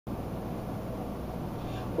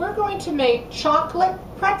we're going to make chocolate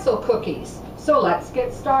pretzel cookies. So let's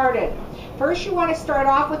get started. First, you want to start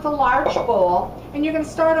off with a large bowl, and you're going to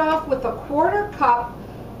start off with a 1/4 cup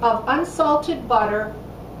of unsalted butter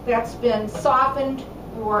that's been softened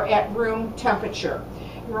or at room temperature.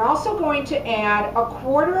 You're also going to add a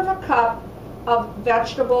 1/4 cup of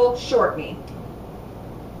vegetable shortening.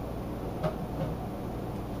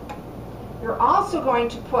 You're also going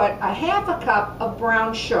to put a 1/2 cup of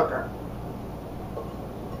brown sugar.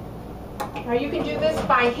 Now you can do this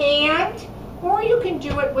by hand, or you can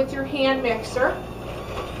do it with your hand mixer,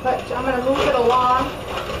 but I'm going to move it along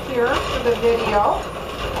here for the video.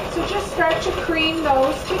 So just start to cream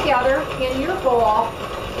those together in your bowl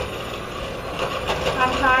on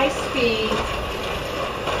high speed.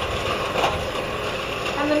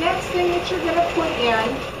 And the next thing that you're going to put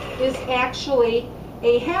in is actually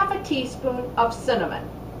a 1/2 teaspoon of cinnamon.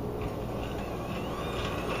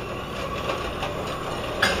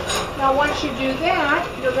 Now once you do that,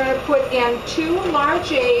 you're going to put in 2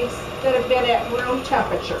 large eggs that have been at room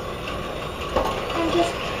temperature. And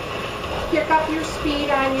just pick up your speed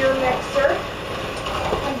on your mixer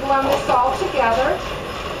and blend this all together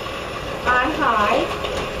on high.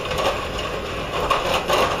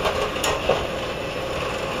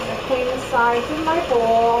 I'm going to clean the sides of my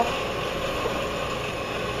bowl.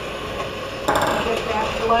 Get that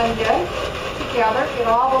blended together, get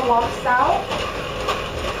all the lumps out.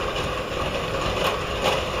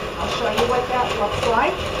 I'll show you what that looks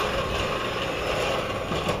like.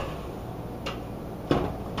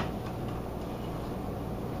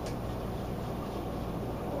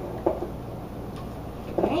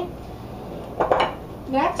 Okay.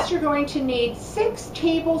 Next, you're going to need 6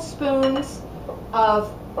 tablespoons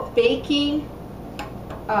of baking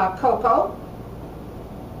cocoa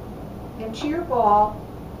into your bowl,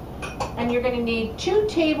 and you're going to need 2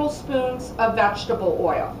 tablespoons of vegetable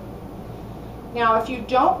oil. Now if you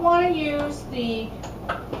don't want to use the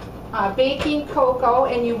baking cocoa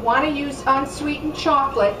and you want to use unsweetened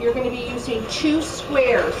chocolate, you're going to be using 2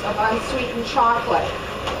 squares of unsweetened chocolate.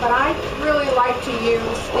 But I really like to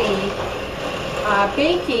use the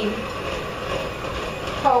baking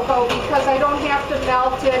cocoa because I don't have to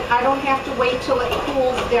melt it, I don't have to wait till it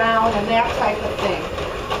cools down and that type of thing.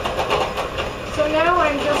 So now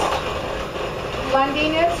I'm just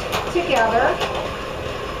blending it together.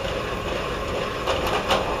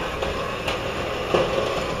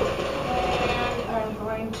 And I'm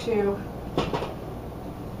going to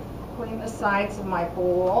clean the sides of my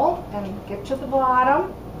bowl and get to the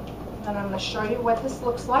bottom. And I'm going to show you what this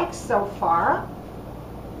looks like so far.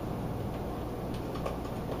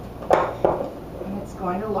 And it's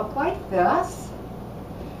going to look like this.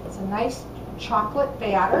 It's a nice chocolate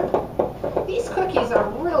batter. These cookies are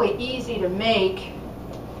really easy to make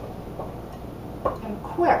and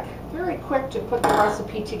quick, very quick to put the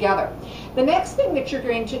recipe together. The next thing that you're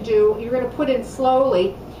going to do, you're going to put in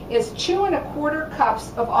slowly, is 2 1/4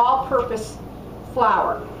 cups of all-purpose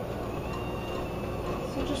flour.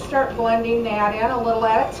 So just start blending that in a little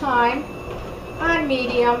at a time on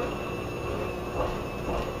medium.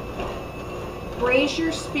 Raise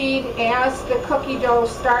your speed as the cookie dough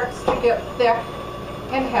starts to get thick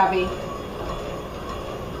and heavy.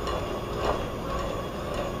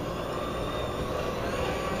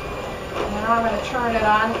 And now I'm going to turn it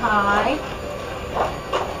on high.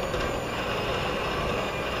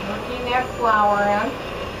 Working that flour in.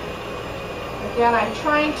 Again, I'm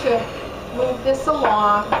trying to move this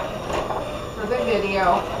along for the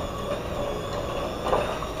video.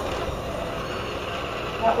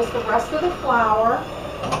 That was the rest of the flour.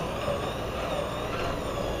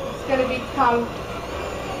 It's going to become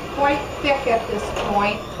quite thick at this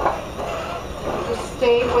point. Just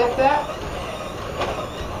stay with it.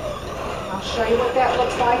 I'll show you what that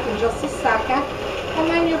looks like in just a second. And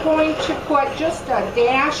then you're going to put just a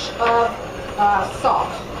dash of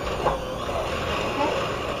salt. Okay?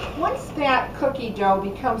 Once that cookie dough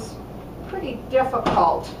becomes pretty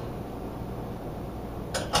difficult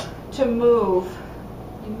to move,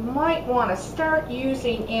 you might want to start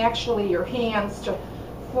using actually your hands to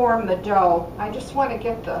form the dough. I just want to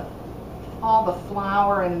get all the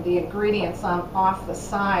flour and the ingredients off the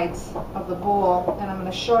sides of the bowl, and I'm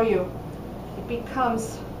going to show you. It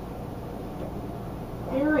becomes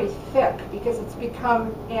very thick because it's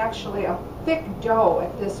become actually a thick dough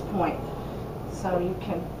at this point. So you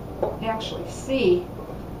can actually see.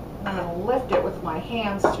 I'm going to lift it with my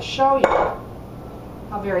hands to show you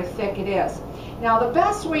how very thick it is. Now the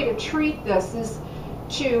best way to treat this is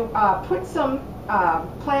to put some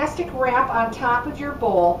plastic wrap on top of your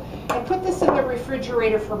bowl and put this in the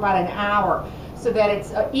refrigerator for about an hour so that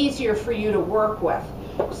it's easier for you to work with.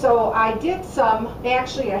 So I did some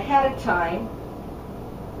actually ahead of time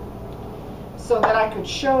so that I could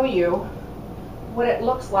show you what it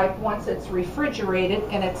looks like once it's refrigerated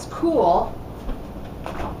and it's cool.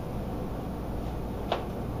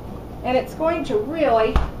 And it's going to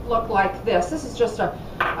really look like this. This is just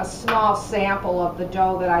a small sample of the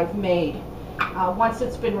dough that I've made. Once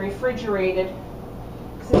it's been refrigerated,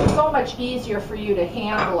 because it's so much easier for you to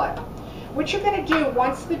handle it. What you're going to do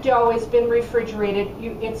once the dough has been refrigerated,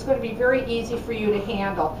 it's going to be very easy for you to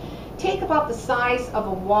handle. Take about the size of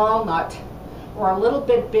a walnut or a little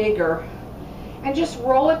bit bigger and just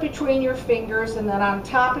roll it between your fingers and then on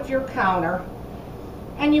top of your counter.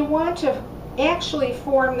 And you want to actually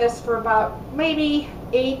form this for about maybe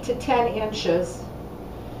 8 to 10 inches.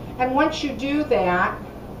 And once you do that,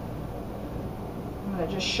 I'm going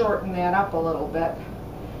to just shorten that up a little bit.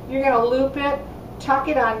 You're going to loop it, tuck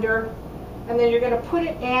it under, and then you're going to put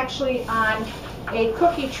it actually on a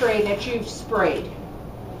cookie tray that you've sprayed.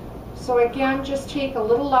 So again, just take a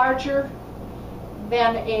little larger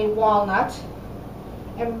than a walnut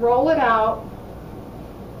and roll it out.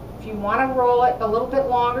 If you want to roll it a little bit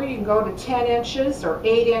longer, you can go to 10 inches or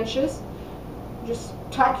 8 inches. Just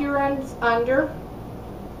tuck your ends under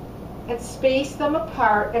and space them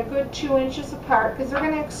apart, a good 2 inches apart, because they're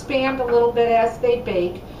going to expand a little bit as they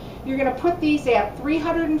bake. You're going to put these at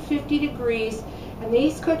 350 degrees, and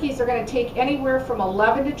these cookies are going to take anywhere from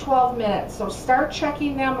 11 to 12 minutes. So start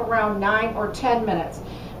checking them around 9 or 10 minutes.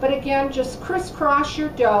 But again, just crisscross your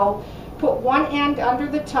dough. Put one end under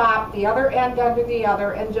the top, the other end under the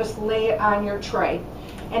other, and just lay it on your tray.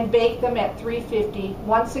 And bake them at 350,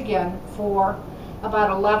 once again, for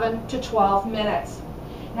about 11 to 12 minutes.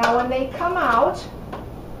 Now when they come out,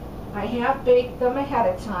 I have baked them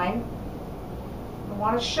ahead of time. I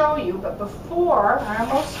want to show you, but before, I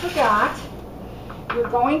almost forgot, you're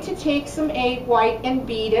going to take some egg white and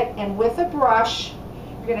beat it, and with a brush,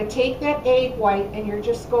 you're going to take that egg white and you're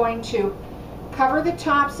just going to cover the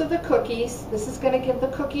tops of the cookies. This is going to give the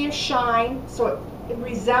cookie a shine so it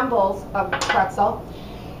resembles a pretzel.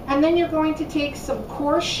 And then you're going to take some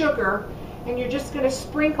coarse sugar and you're just going to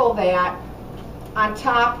sprinkle that on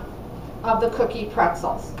top of the cookie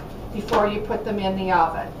pretzels before you put them in the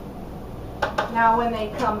oven. Now when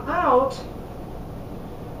they come out,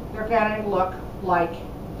 they're going to look like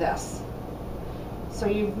this. So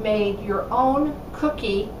you've made your own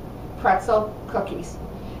cookie pretzel cookies.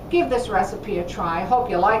 Give this recipe a try. I hope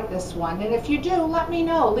you like this one. And if you do, let me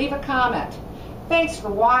know. Leave a comment. Thanks for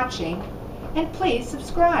watching, and please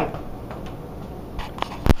subscribe.